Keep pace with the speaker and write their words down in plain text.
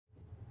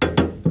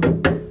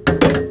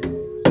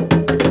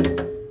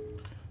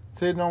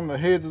sitting on the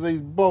heads of these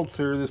bolts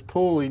here. This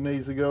pulley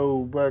needs to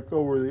go back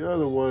over the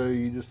other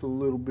way just a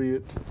little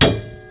bit.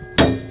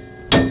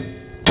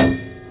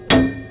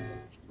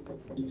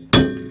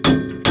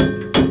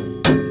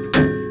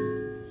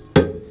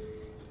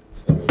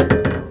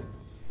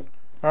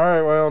 All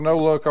right, well, no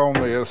luck on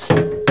this.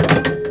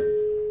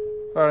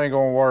 That ain't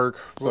gonna work.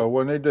 So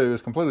what they do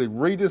is completely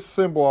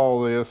redisassemble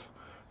all this,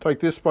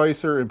 take this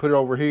spacer and put it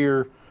over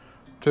here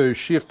to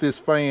shift this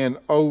fan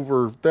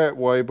over that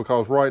way,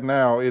 because right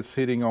now it's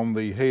hitting on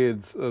the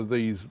heads of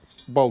these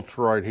bolts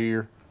right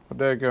here. But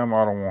dadgum,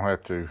 I don't want to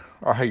have to.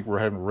 I hate we're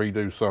having to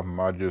redo something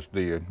I just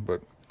did,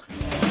 but.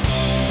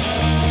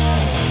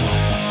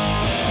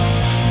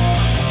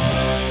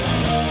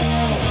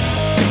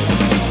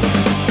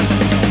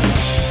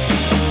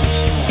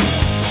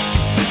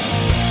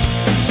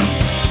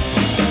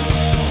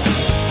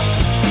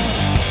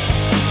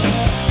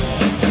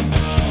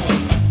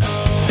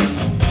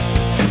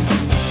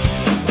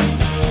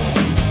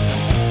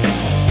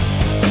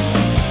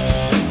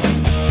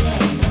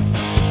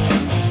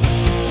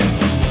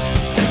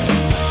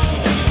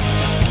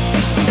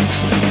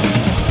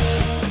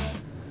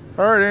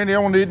 All right, Andy,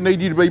 I don't need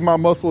you to be my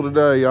muscle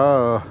today.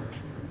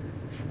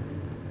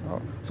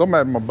 Something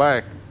happened to my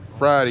back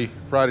Friday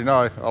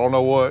night. I don't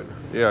know what.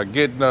 Yeah,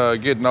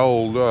 getting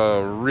old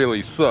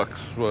really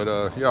sucks.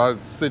 But yeah, I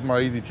sit in my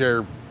easy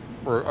chair,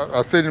 or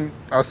I sit in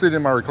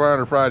my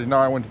recliner Friday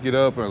night. I went to get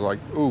up and I was like,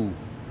 ooh.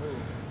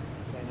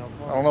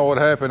 I don't know what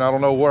happened. I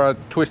don't know where I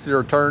twisted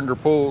or turned or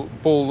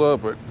pulled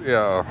up, but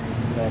yeah.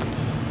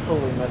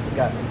 Pulley must have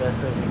gotten the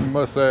best of you.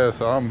 Must have.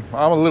 So I'm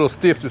a little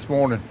stiff this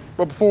morning.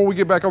 But before we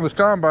get back on this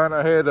combine,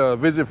 I had a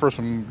visit for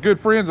some good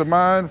friends of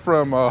mine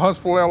from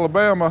Huntsville,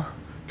 Alabama.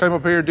 Came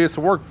up here and did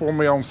some work for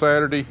me on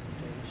Saturday.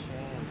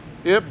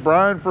 Yep,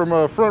 Brian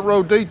from Front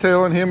Row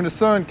Detailing, him and his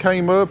son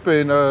came up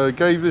and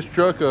gave this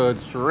truck a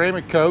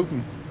ceramic coat.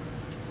 And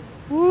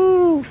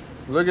woo,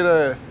 look at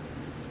that.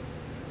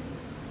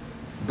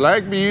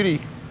 Black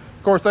beauty.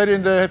 Of course, they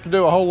didn't have to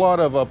do a whole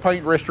lot of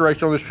paint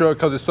restoration on this truck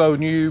because it's so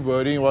new,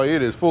 but anyway,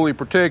 it is fully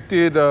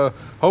protected.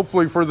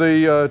 Hopefully for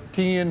the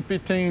 10,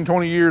 15,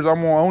 20 years I'm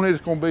gonna own it,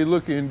 it's gonna be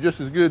looking just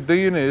as good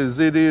then as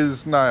it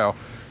is now.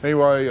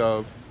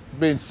 Anyway,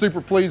 been super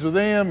pleased with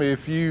them.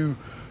 If you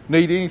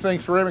need anything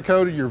ceramic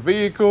coated, your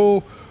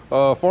vehicle,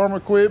 farm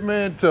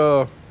equipment,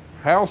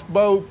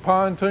 houseboat,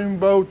 pontoon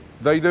boat,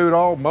 they do it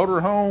all,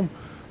 motorhome.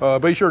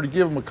 Be sure to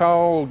give them a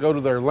call. Go to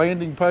their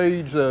landing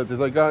page that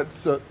they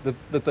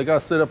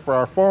got set up for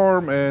our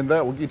farm, and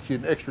that will get you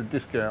an extra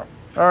discount.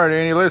 All right,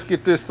 Andy, let's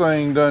get this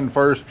thing done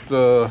first.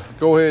 Go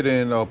ahead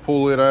and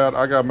pull it out.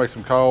 I got to make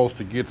some calls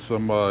to get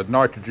some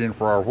nitrogen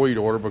for our wheat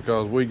order,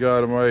 because we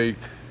got to make,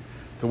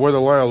 the weather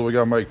allows, we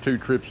got to make 2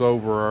 trips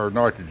over our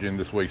nitrogen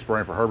this week,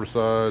 spraying for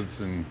herbicides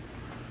and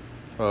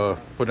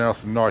putting out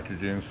some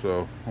nitrogen.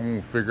 So I'm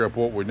gonna figure out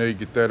what we need,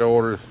 get that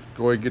order,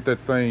 go ahead and get that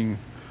thing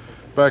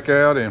back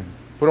out and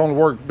put on the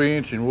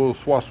workbench, and we'll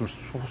swap some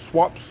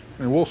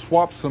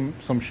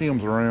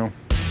shims around.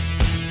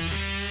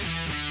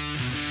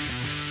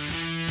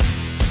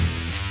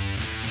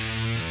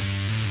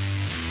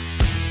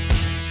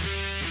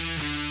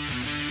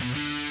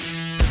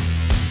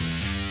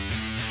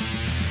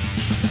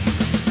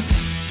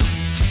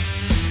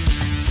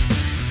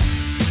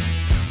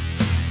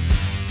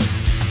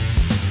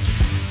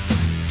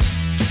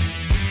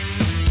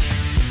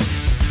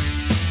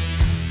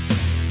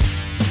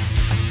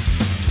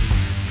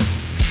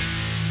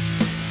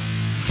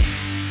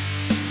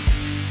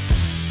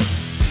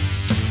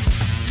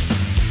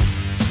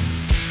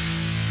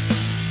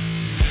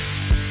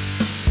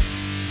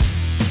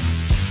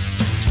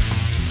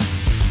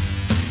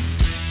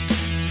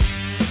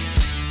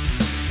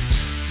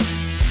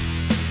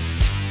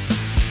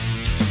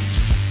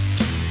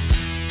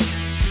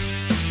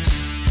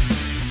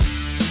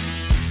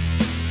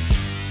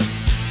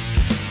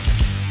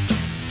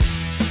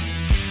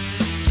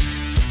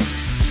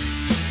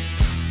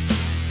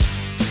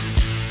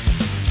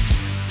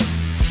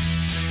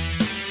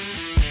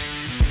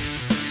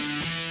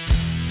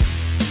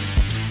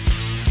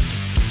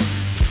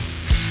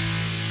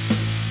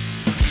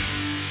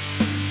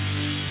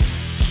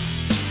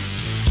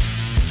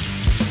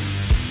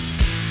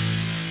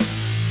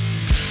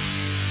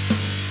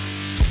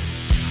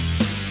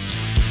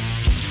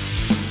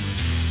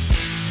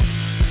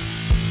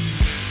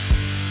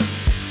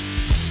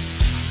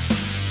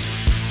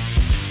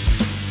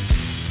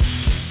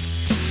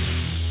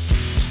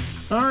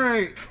 All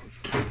right,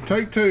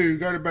 take 2,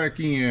 got it back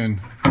in.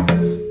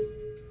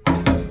 A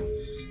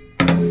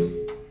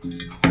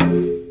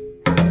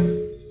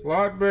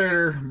lot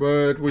better,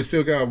 but we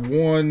still got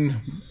one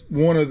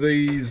of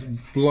these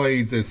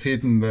blades that's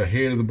hitting the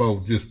head of the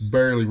bolt, just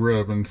barely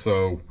rubbing.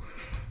 So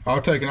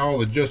I've taken all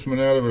the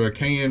adjustment out of it I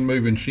can,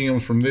 moving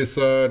shims from this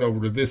side over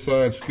to this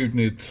side,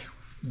 scooting it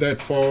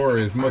that far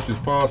as much as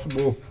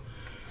possible.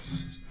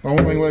 The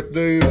only thing left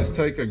to do is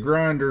take a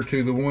grinder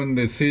to the one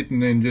that's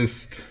hitting and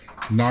just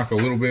knock a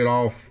little bit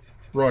off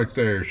right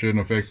there. Shouldn't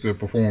affect the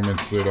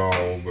performance at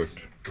all, but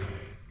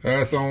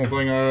That's the only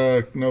thing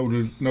I know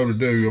to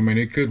do. I mean,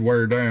 it could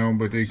wear down,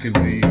 but it could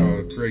be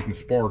creating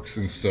sparks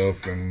and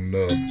stuff, and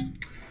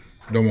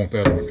don't want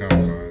that on the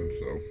combine.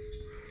 So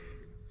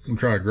I'm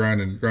trying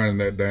grinding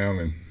that down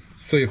and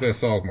see if that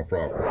solves my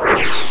problem.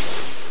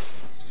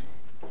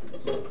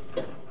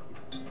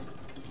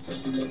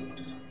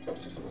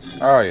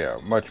 Oh yeah,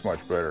 much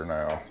better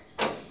now.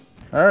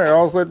 All right,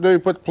 all we have to do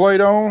is put the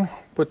plate on,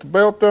 put the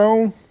belt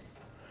on,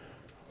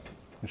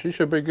 and she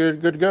should be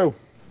good to go.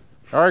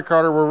 All right,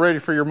 Carter, we're ready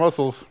for your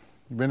muscles.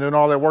 You've been doing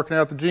all that working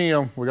out at the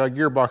gym. We got a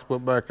gearbox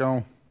put back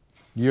on.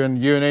 You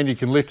and Andy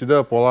can lift it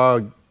up while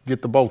I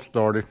get the bolt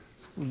started.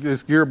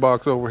 This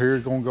gearbox over here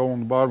is gonna go on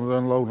the bottom of the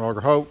unloading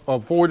auger.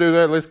 Before we do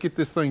that, let's get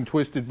this thing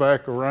twisted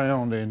back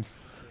around and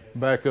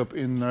back up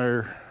in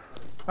there.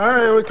 All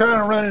right, we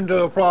kind of run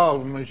into a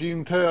problem. As you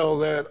can tell,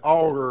 that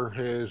auger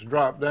has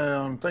dropped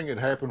down. I think it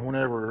happened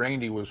whenever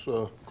Randy was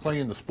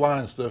cleaning the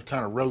spline stuff,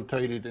 kind of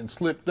rotated and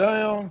slipped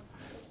down.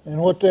 And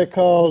what that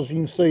caused, you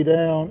can see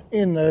down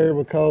in there,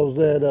 because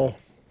that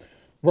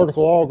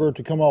vertical auger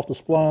to come off the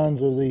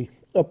splines of the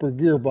upper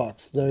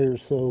gearbox there.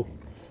 So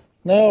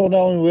now not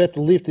only do we have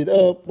to lift it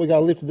up, we got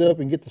to lift it up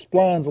and get the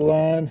splines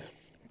aligned.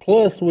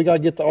 Plus, we got to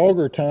get the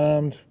auger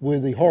timed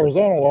with the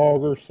horizontal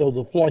auger so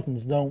the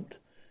flightings don't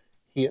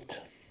hit.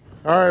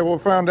 All right, what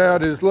we found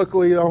out is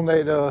luckily on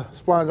that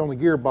splines on the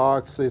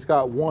gearbox, it's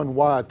got one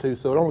wide too,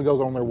 so it only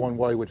goes on there one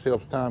way, which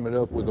helps time it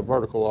up with the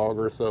vertical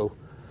auger. So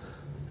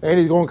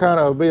Andy's going to kind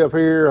of be up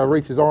here. I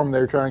reach his arm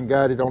there, try and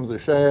guide it onto the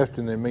shaft,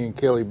 and then me and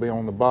Kelly be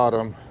on the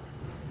bottom,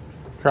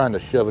 trying to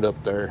shove it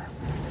up there.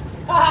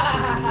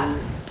 I've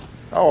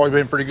always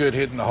been pretty good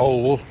hitting the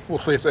hole. We'll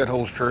see if that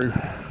holds true.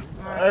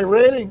 All right,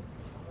 ready?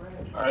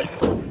 All right,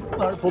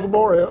 pull the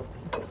bar out.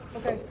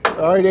 Okay.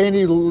 All right,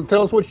 Andy,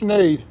 tell us what you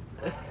need.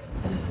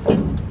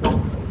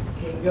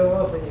 Can't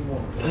go up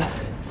anymore.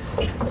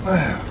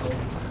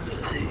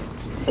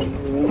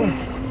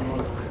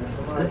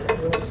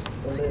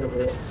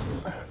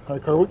 All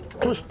right, Carl,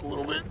 twist a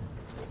little bit.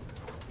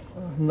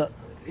 No,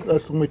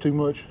 that's gonna be too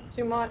much.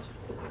 Too much?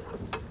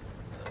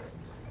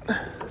 All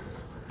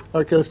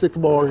right, Kelly, stick the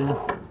bar in. That's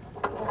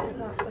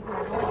not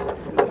hard.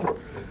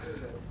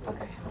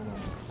 Okay, hold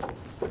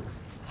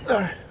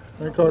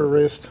All right, Carter,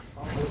 rest.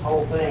 This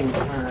whole thing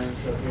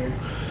turns up here.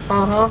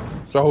 on. Uh-huh.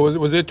 So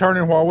was it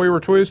turning while we were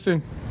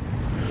twisting?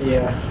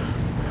 Yeah.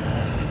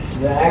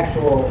 The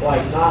actual,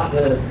 like, not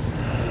the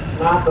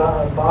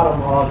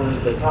bottom auger,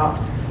 the top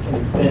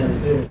can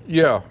spin too.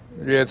 Yeah,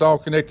 it's all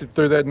connected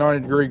through that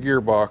 90-degree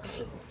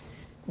gearbox.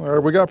 All right,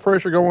 we got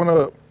pressure going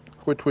up.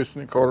 Quit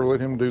twisting it, Carter. Let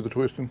him do the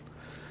twisting.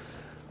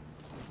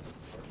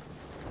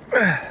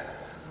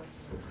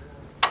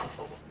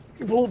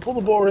 Pull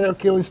the bar out,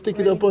 Kelly. Stick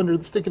it up under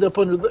there.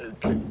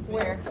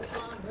 Where?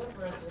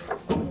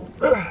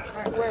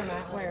 Alright, where,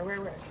 Matt? Where?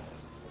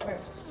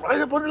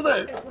 Right up under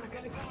there. It's not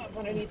gonna go up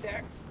underneath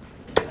there.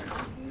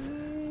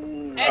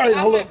 All right,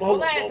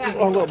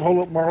 hold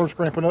up. My arm's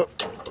cramping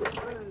up.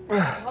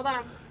 Hold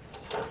on.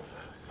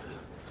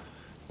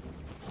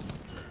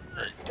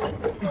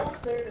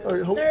 All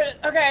right, hold. There it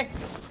is. Okay.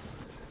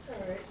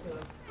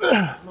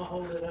 I'm gonna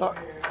hold it up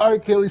here. All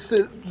right, Kelly,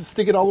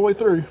 stick it all the way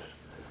through.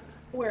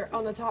 Where?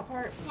 On the top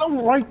part?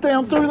 No, right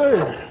down through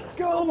there.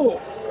 Go!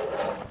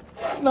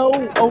 No,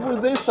 over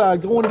this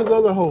side. Go into the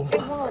other hole. It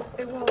won't.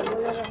 The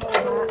other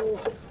hole,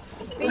 Matt.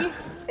 See?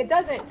 It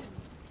doesn't.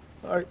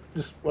 All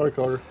right,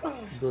 Carter.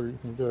 You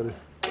got it.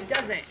 It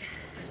doesn't.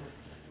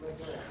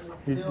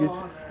 Still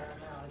on there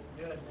now. It's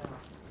good now.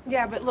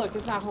 Yeah, but look,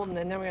 it's not holding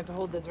it. Now we have to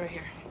hold this right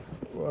here.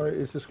 All right,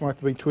 it's just going to have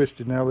to be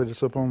twisted now that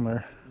it's up on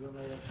there.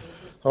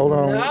 Hold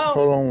on.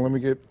 No. Let me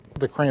get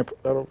the cramp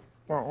out of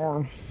my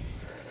arm.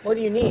 What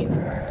do you need?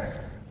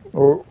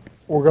 We're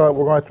going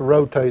to have to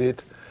rotate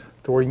it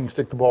to where you can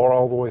stick the bar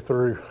all the way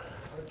through.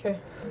 Okay.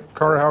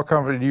 Carter, how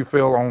confident do you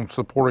feel on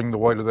supporting the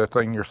weight of that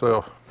thing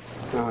yourself?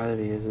 How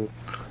heavy is it?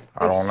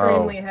 I don't know.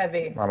 Extremely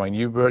heavy. I mean,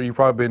 you've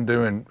probably been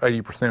doing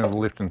 80% of the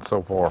lifting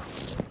so far.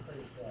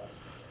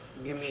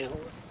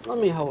 Let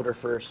me hold her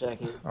for a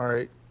second. All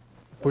right,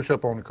 push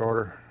up on the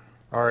Carter.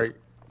 All right,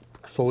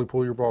 slowly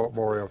pull your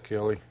bar out,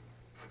 Kelly.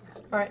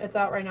 All right, it's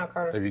out right now,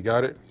 Carter. Have you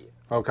got it?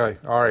 Okay,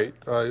 all right.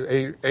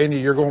 Andy,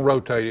 you're going to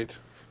rotate it.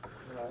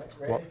 All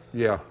right, ready?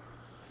 Yeah.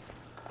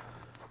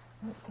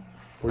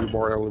 Pull your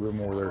bar out a little bit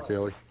more there,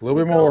 Kelly. A little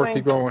bit more.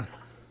 Keep going.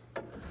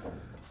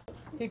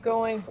 Keep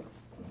going.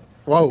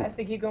 Whoa. I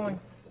say keep going.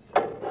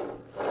 Okay,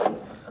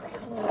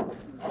 hold on.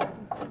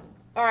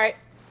 All right.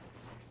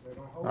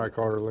 All right,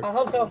 Carter. I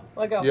hope so.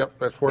 Let go. Yep,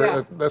 that's where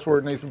Yeah. that's where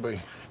it needs to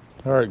be.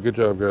 All right, good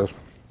job, guys.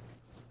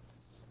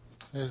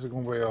 This is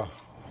going to be a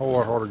whole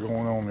lot harder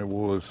going on than it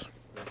was.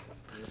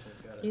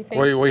 You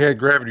think? We had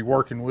gravity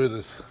working with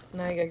us.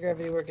 Now you got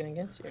gravity working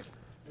against you.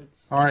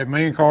 All right,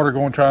 me and Carter are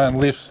going to try and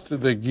lift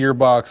the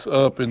gearbox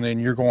up, and then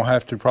you're going to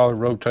have to probably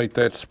rotate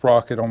that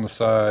sprocket on the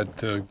side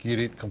to get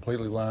it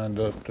completely lined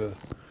up.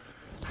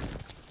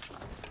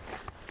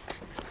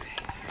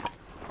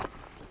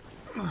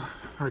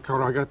 All right,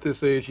 Carter, I got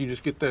this edge. You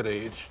just get that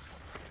edge.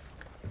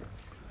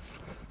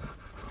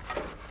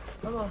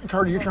 Come on.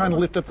 Carter, you're trying to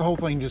lift up the whole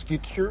thing. Just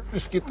get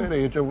that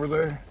edge over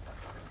there.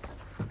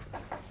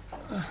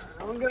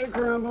 I'm gonna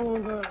cramp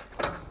on that.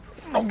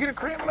 Don't get a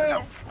cramp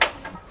now.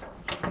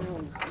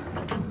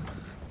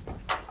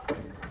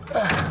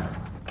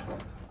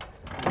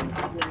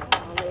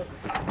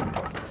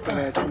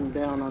 I come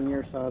down on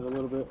your side a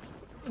little bit.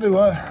 Do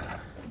I?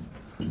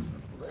 It's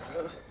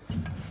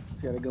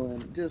gotta go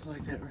in just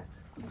like that right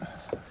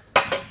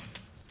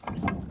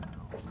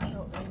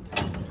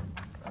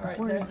All right,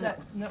 there's that.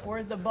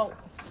 Where's the bolt?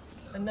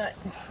 The nut.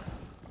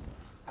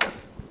 Come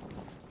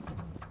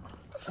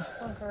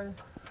on, Carter.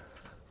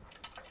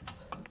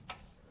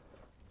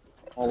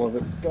 All of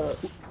it's got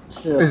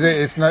shit. Is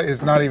it?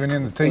 It's not even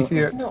in the teeth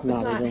yet. No, it's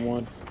Not not. even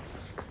one.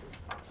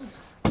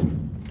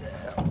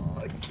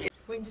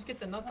 We can just get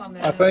the nuts on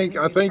there. I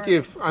think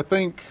if I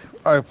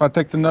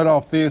take the nut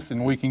off this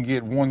and we can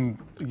get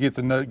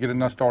a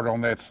nut started on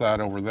that side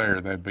over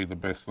there, that'd be the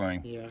best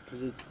thing. Yeah,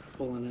 because it's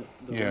pulling it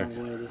the Yeah.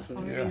 wrong way this way. Are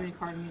we Yeah. getting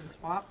Carter need to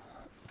swap?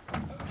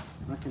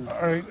 I can.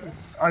 All right,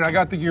 I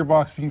got the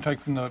gearbox. You can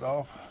take the nut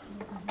off.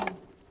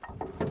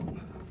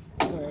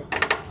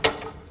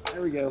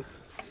 There we go.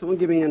 Someone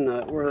give me a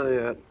nut. Where are they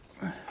at?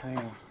 Hang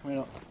on. Wait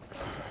up.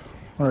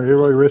 All right,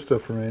 everybody rest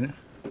up for a minute.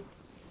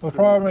 The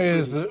problem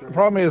is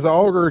the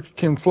auger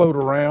can float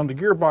around. The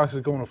gearbox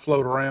is going to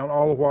float around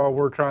all the while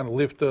we're trying to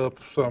lift up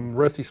some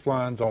rusty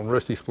splines on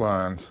rusty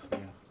splines.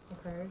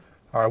 Okay.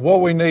 All right,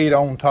 what we need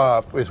on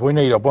top is we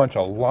need a bunch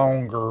of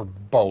longer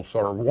bolts,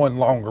 or one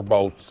longer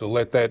bolt to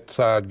let that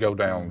side go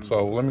down.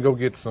 So let me go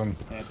get some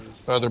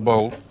other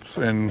bolts.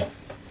 And Ship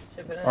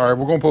it in. all right,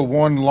 we're going to put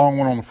one long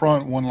one on the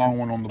front, one long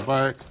one on the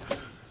back.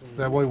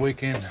 That way we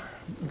can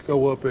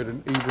go up at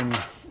an even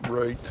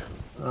rate.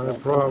 The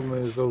problem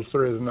is those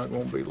threads are not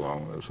going to be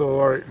long enough. So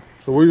all right,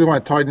 so we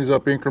might tighten these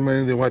up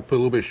incrementally. Then we might put a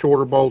little bit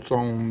shorter bolts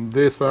on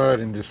this side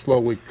and just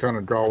slowly kind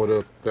of draw it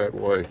up that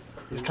way.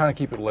 Just kind of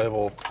keep it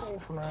level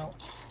for now.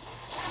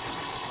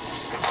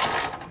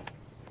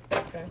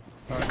 Okay.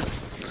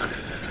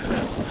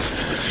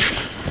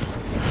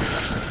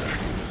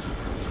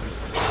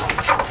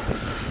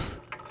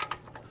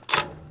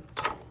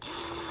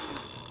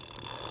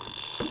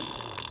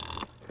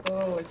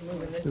 Oh, it's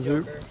moving this Is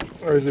joker.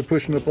 it, or is it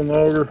pushing up on the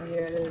auger? Yeah,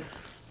 it is.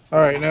 All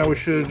right, now we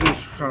should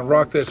just kind of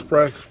rock that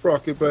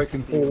sprocket back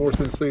and forth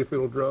and see if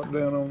it'll drop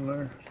down on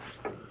there.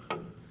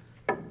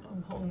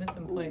 I'm holding this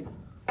in place.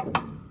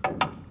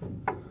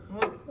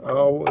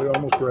 Oh, it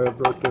almost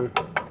grabbed right there.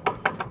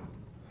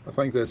 I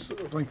think that's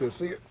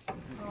it.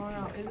 Oh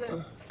no, is it?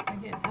 I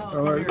can't tell.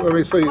 All right, Your let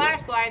me see.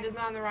 Flashlight is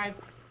not in the right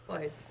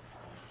place.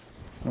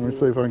 Let me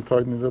see if I can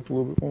tighten it up a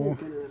little bit more.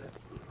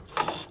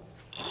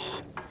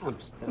 I'm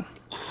stuck.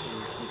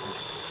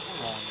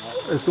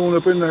 It's going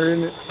up in there,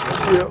 isn't it?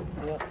 Yep.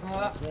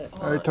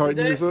 All right,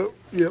 tighten is this it? up.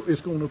 Yep,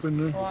 it's going up in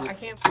there. Well, I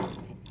can't.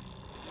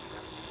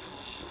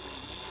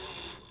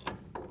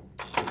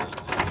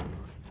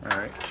 All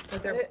right.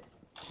 But they're.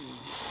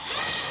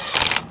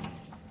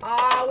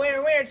 Ah,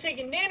 winner,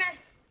 chicken dinner.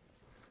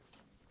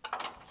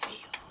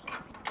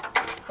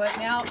 But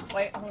now,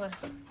 wait, hold on.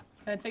 Can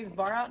I take this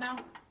bar out now?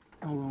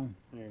 Hold on.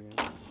 There you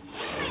go.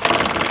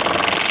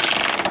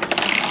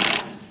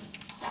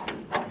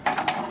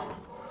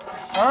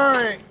 All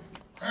right.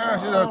 Ah,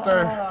 she's up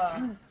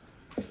there.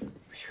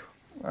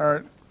 All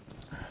right.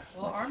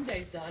 Well, arm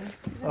day's done.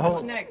 Oh.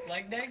 What's next?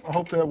 Leg day? I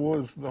hope that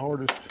was the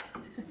hardest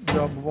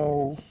job of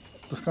all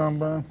this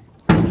combine.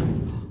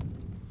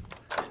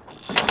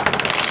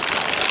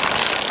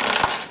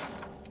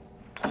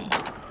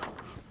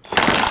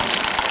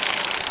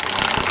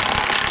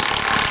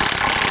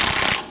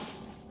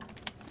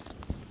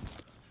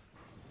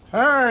 All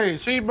right,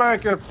 she's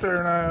back up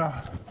there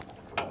now.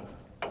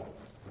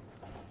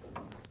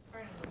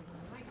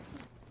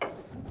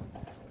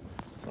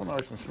 So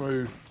nice and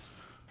smooth.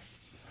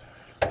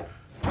 All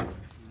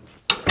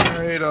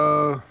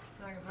right,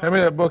 hand me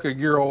that bucket of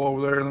gear oil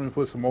over there. Let me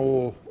put some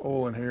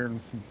oil in here and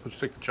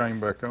stick the chain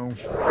back on.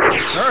 All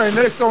right,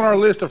 next on our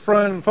list of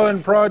fun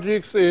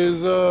projects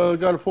is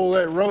got to pull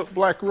that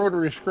black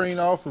rotary screen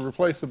off and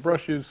replace the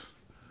brushes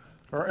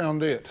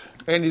around it.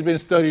 Andy's been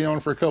studying on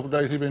it for a couple of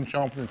days. He's been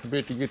chomping at the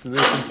bit to get to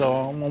this one, so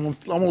I'm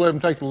gonna let him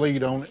take the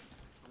lead on it.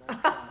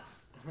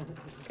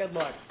 Good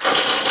luck.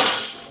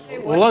 Hey,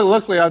 Well,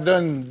 luckily I've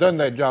done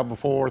that job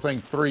before. I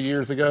think 3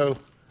 years ago.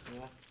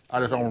 Yeah. I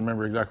just don't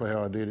remember exactly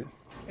how I did it.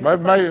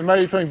 Maybe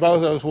between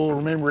both of us, we'll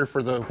remember it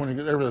for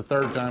whenever the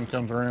third time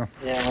comes around.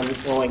 Yeah, when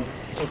it's going,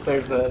 if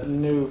there's a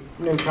new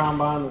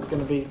combine that's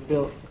going to be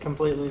built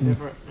completely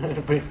different.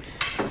 It'll be-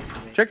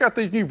 Check out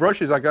these new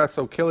brushes I got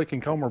so Kelly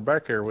can comb her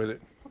back hair with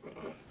it.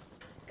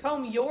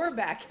 Comb your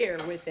back hair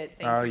with it.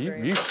 Thank you.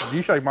 very much.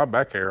 You shave my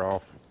back hair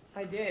off.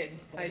 I did.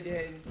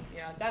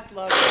 Yeah, that's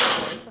lovely.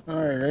 All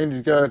right,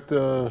 Andy's got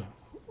the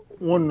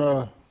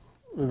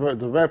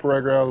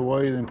evaporator out of the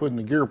way, then putting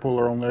the gear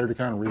puller on there to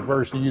kind of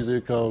reverse use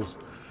it, because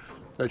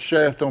that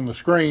shaft on the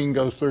screen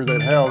goes through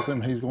that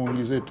housing. He's going to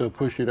use it to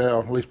push it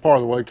out, at least part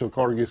of the way till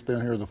Carter gets down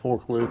here with the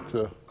forklift,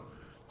 so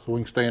we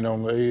can stand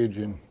on the edge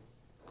and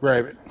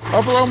grab it.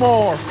 Up a little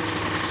more.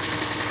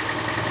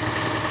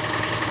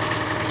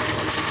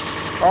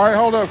 All right,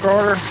 hold up,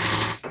 Carter.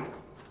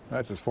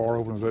 That's as far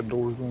open as that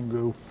door is gonna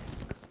go.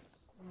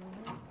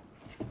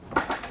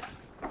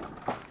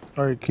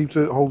 All right,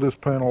 hold this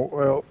panel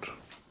out.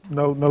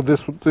 No,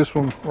 this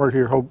one right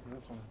here.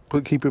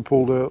 Keep it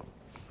pulled out.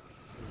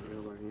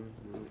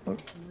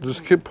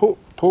 Just keep pull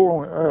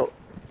on it out.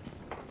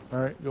 All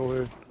right, go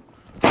ahead.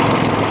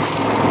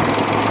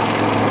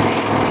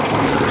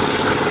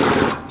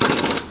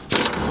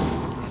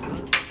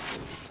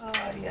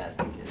 Yeah,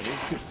 I think it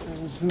is.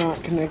 It's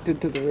not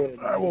connected to the red.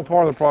 All right, well,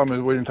 part of the problem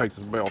is we didn't take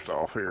this belt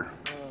off here.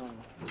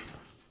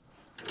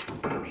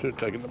 Should have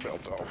taken the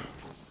belt off.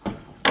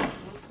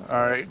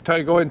 All right, go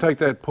ahead and take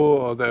that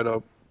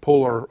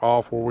puller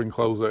off where we can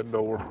close that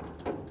door.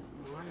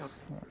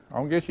 I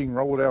don't guess you can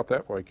roll it out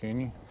that way, can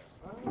you?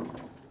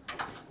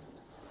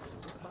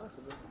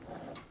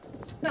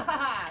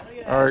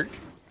 All right,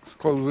 let's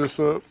close this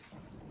up.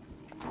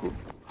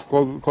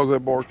 Close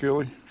that bar,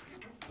 Kelly.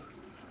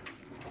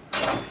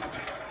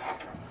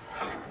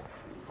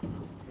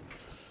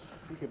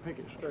 You can pick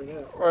it straight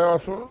up. Well,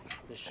 that's what.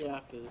 The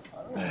shaft is. Stay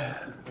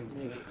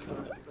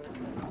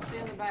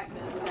in the back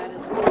then. That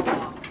is roll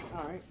off.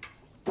 All right.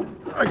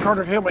 Hey,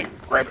 Carter, help me.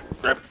 Grab it.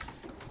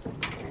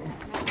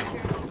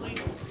 Careful, please.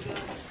 Good.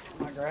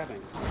 Am I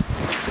grabbing?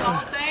 The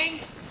whole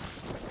thing?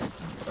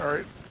 All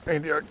right,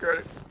 Andy, I got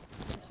it.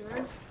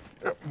 Sure.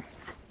 Yep.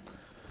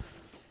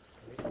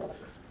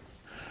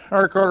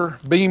 All right, Carter,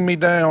 beam me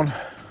down.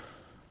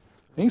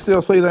 You can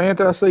still see the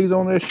anti-seize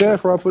on this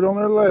shaft where I put on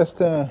there last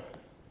time.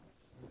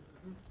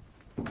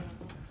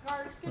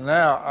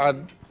 Now, I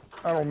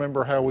don't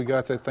remember how we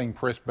got that thing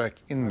pressed back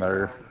in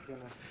there.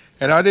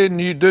 And I didn't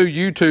do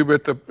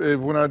YouTube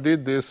when I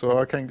did this, so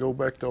I can't go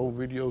back to old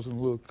videos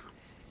and look.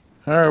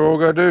 All right, what we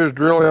gotta do is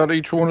drill out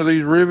each one of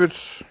these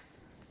rivets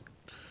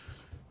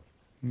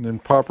and then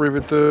pop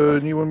rivet the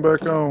new one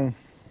back on.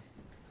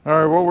 All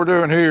right, what we're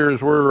doing here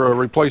is we're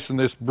replacing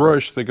this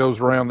brush that goes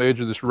around the edge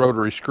of this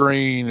rotary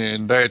screen,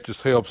 and that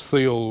just helps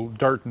seal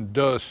dirt and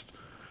dust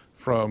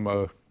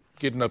from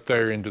getting up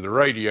there into the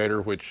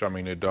radiator, which, I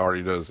mean, it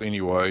already does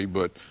anyway,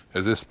 but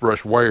as this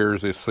brush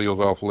wears, it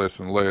seals off less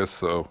and less.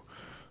 So,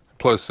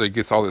 plus it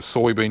gets all this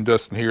soybean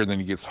dust in here, and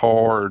then it gets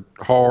hard,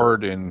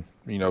 and,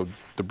 you know,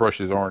 the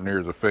brushes aren't near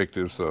as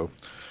effective. So,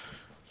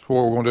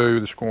 what we're gonna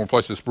do is we're gonna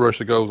replace this brush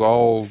that goes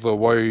all the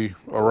way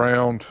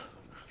around.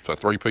 It's a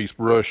 3-piece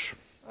brush.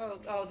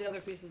 Oh, the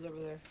other piece is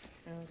over there.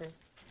 Okay.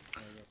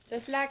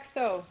 Just like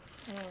so.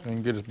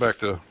 And get us back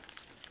to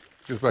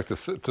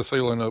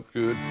sealing up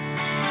good.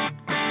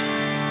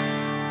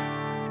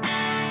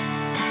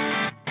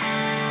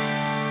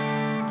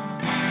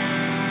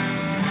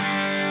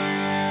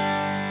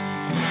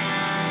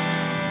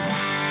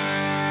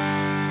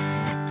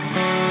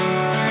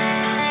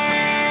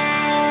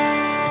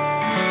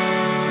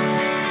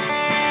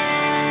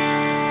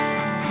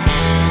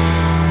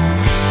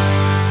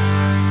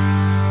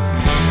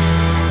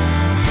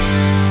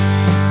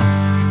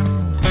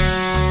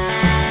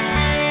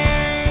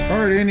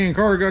 Andy and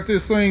Carter got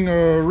this thing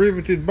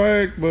riveted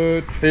back,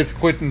 but it's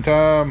quitting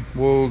time.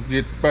 We'll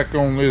get back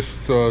on this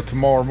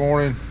tomorrow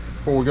morning.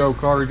 Before we go,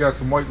 Carter, got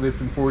some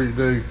weightlifting for you to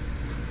do.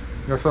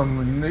 Got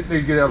something you need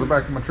to get out of the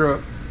back of my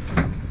truck.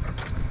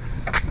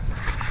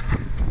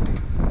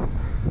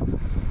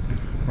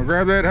 I'll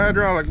grab that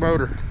hydraulic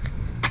motor.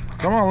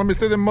 Come on, let me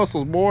see them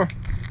muscles, boy.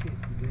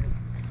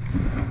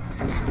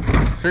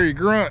 Let's hear you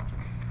grunt.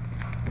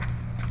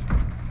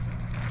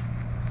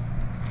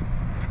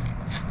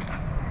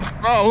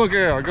 Oh, look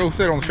out, go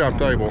sit on the shop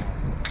table.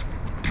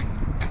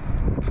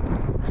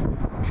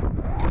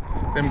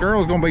 Them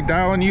girls gonna be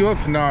dialing you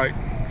up tonight.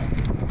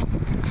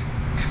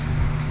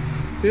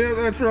 Yeah,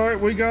 that's right,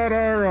 we got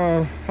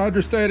our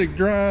hydrostatic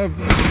drive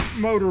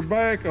motor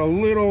back a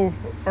little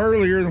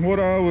earlier than what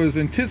I was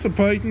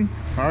anticipating.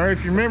 All right,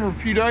 if you remember a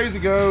few days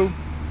ago,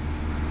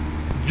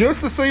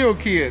 just the seal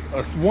kit,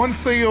 one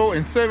seal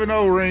and 7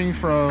 O-rings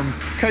from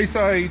Case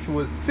IH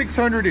was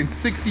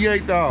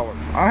 $668.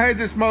 I had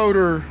this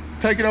motor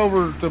taken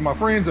over to my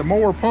friends at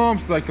Moore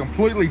Pumps. They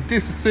completely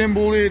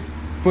disassembled it,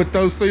 put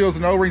those seals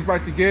and O-rings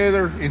back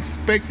together,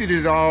 inspected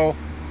it all,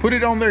 put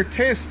it on their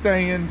test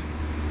stand,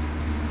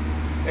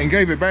 and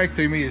gave it back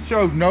to me. It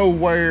showed no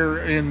wear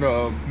in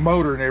the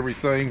motor and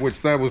everything, which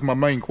that was my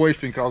main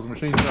question, because the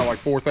machine's got like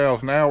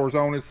 4,000 hours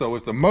on it. So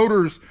if the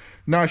motor's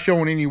not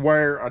showing any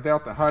wear, I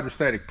doubt the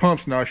hydrostatic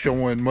pump's not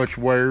showing much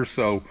wear.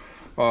 So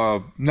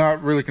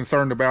not really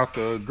concerned about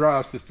the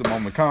drive system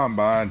on the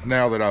combine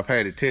now that I've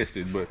had it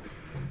tested. But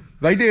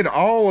they did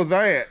all of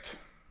that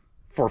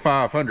for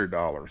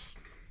 $500.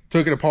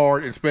 Took it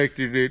apart,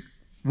 inspected it,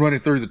 run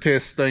it through the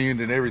test stand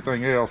and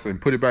everything else,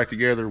 and put it back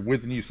together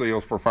with the new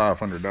seals for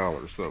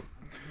 $500. So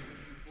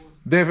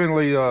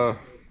definitely the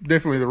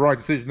right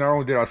decision. Not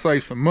only did I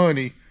save some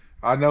money,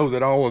 I know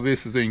that all of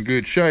this is in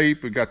good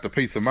shape. And got the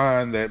peace of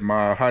mind that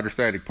my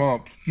hydrostatic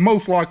pump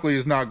most likely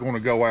is not going to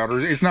go out, or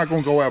it's not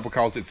going to go out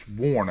because it's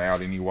worn out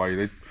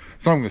anyway.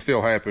 Something can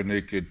still happen.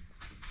 It could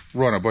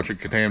run a bunch of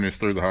contaminants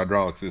through the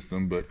hydraulic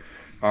system, but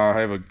I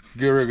have a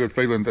real good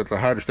feeling that the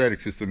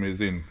hydrostatic system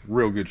is in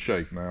real good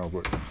shape now.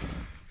 But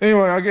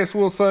Anyway, I guess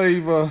we'll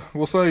save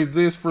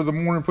this for the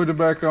morning, put it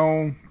back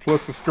on,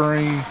 plus the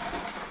screen.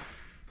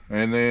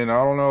 And then,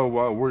 I don't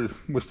know,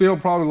 we still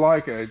probably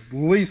like at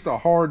least a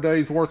hard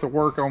day's worth of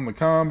work on the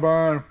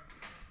combine.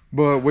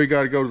 But we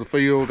got to go to the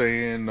field,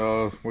 and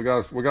we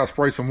got to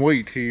spray some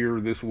wheat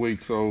here this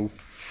week. So,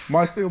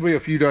 might still be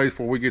a few days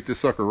before we get this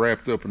sucker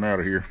wrapped up and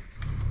out of here.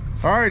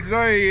 All right,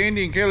 today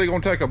Andy and Kelly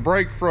gonna take a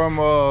break from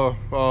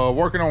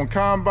working on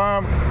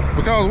combine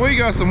because we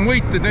got some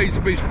wheat that needs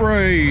to be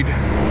sprayed.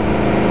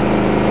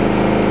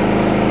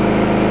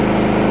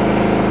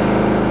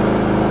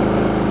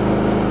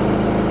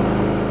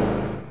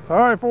 All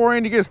right, before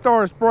Andy gets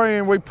started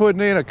spraying, we putting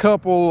in a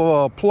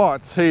couple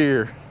plots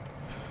here.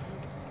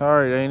 All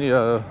right, Andy,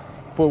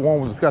 put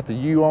one that's got the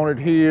U on it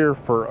here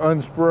for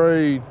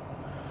unsprayed.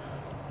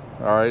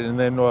 All right, and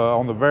then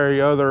on the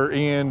very other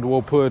end,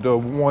 we'll put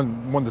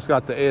one that's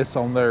got the S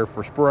on there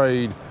for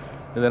sprayed.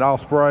 And then I'll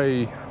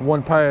spray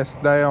one pass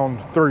down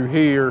through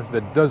here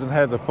that doesn't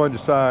have the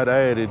fungicide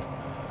added.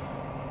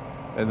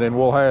 And then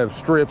we'll have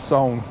strips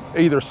on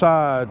either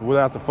side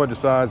without the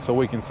fungicide so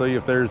we can see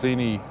if there's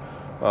any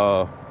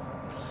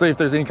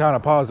kind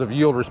of positive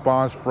yield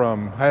response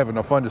from having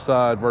a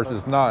fungicide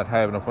versus not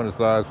having a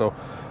fungicide. So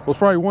we'll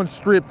spray one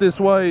strip this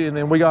way, and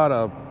then we got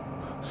a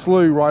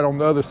slew right on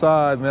the other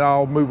side, and then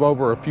I'll move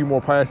over a few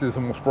more passes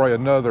and we'll spray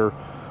another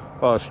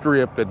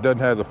strip that doesn't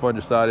have the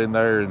fungicide in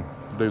there and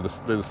do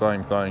the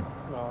same thing.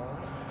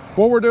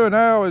 What we're doing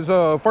now is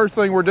first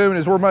thing we're doing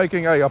is we're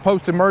making a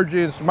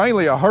post-emergence,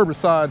 mainly a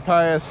herbicide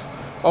pass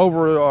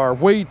over our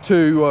wheat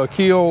to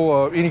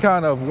kill any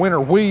kind of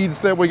winter weeds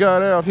that we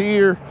got out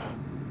here.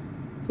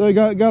 So they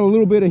got a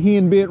little bit of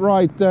hen bit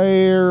right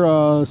there.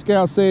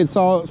 Scout said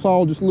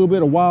saw just a little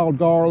bit of wild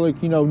garlic,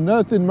 you know,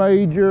 nothing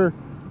major.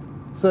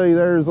 See,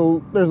 there's a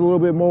little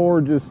bit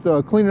more, just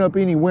cleaning up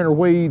any winter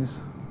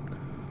weeds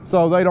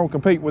so they don't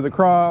compete with the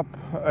crop.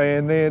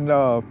 And then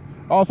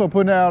also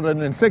putting out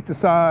an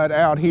insecticide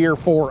out here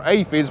for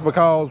aphids,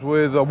 because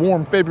with a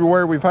warm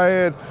February we've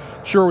had,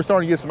 sure, we're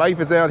starting to get some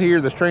aphids out here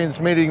that's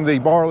transmitting the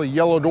barley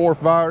yellow dwarf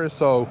virus.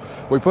 So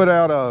we put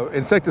out an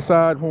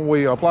insecticide when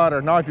we applied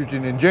our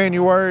nitrogen in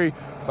January.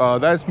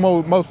 That's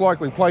most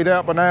likely played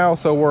out by now,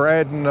 so we're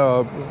adding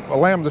a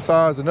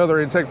lambdicide, another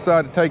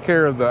insecticide to take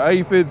care of the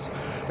aphids.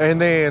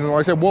 And then, like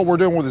I said, what we're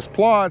doing with these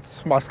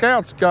plots, my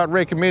scouts got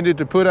recommended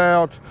to put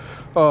out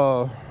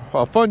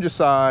a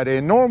fungicide,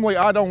 and normally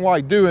I don't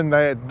like doing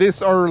that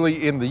this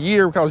early in the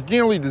year because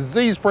generally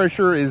disease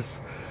pressure is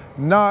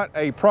not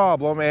a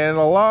problem, and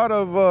a lot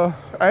of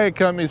ag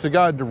companies have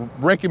got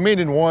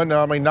recommended one.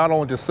 I mean, not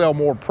only to sell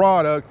more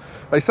product,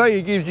 they say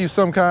it gives you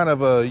some kind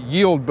of a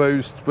yield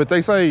boost, but they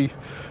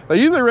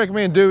usually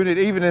recommend doing it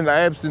even in the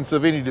absence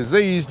of any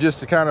disease,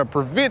 just to kind of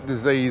prevent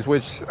disease,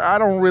 which I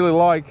don't really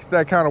like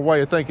that kind of way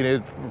of thinking.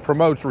 It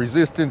promotes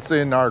resistance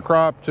in our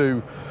crop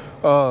to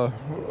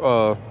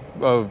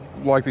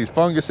like these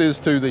funguses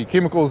to the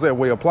chemicals that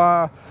we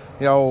apply.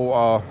 You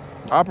know,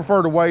 I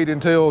prefer to wait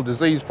until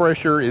disease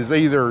pressure is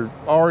either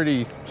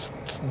already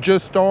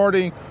just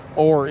starting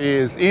or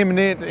is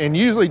imminent, and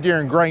usually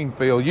during grain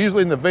fill,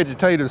 usually in the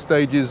vegetative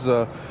stages,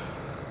 the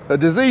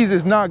disease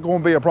is not going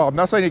to be a problem.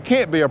 Not saying it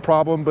can't be a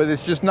problem, but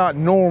it's just not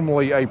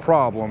normally a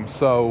problem.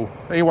 So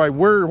anyway,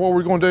 what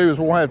we're going to do is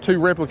we'll have two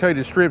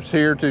replicated strips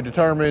here to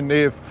determine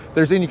if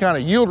there's any kind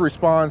of yield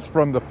response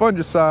from the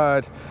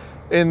fungicide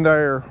in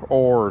there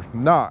or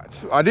not.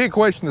 I did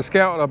question the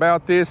scout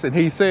about this, and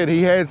he said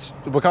he had,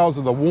 because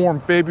of the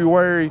warm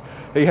February,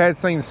 he had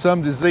seen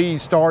some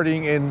disease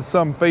starting in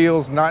some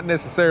fields, not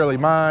necessarily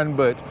mine,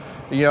 but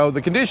you know,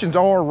 the conditions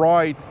are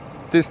right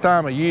this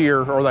time of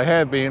year, or they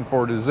have been,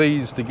 for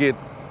disease to get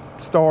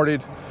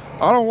started.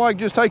 I don't like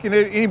just taking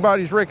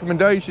anybody's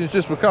recommendations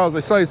just because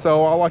they say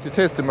so. I like to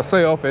test it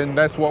myself, and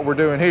that's what we're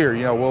doing here.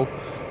 You know,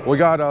 we're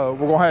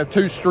gonna have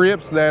two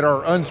strips that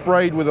are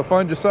unsprayed with a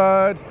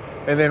fungicide,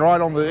 and then right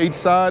on each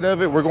side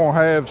of it, we're gonna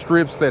have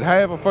strips that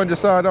have a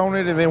fungicide on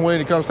it. And then when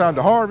it comes time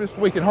to harvest,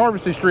 we can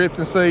harvest these strips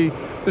and see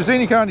if there's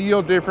any kind of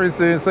yield difference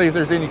and see if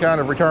there's any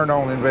kind of return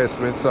on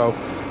investment. So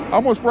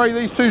I'm gonna spray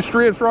these two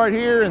strips right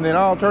here, and then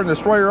I'll turn the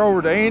sprayer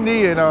over to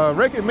Andy, and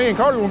reckon me and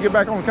Carter will get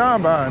back on the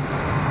combine.